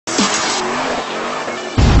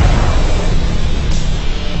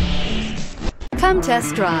Come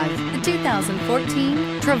test drive the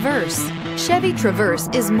 2014 Traverse. Chevy Traverse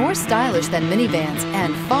is more stylish than minivans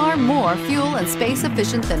and far more fuel and space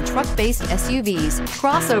efficient than truck-based SUVs.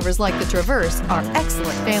 Crossovers like the Traverse are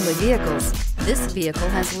excellent family vehicles. This vehicle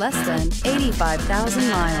has less than 85,000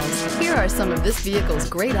 miles. Here are some of this vehicle's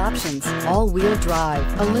great options: all-wheel drive,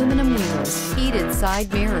 aluminum wheels, heated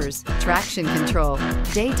side mirrors, traction control,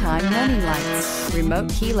 daytime running lights, remote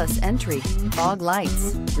keyless entry, fog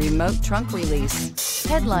lights, remote trunk release,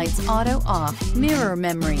 headlights auto off, mirror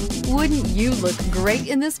memory. Wouldn't you look great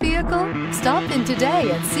in this vehicle? Stop in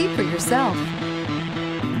today and see for yourself.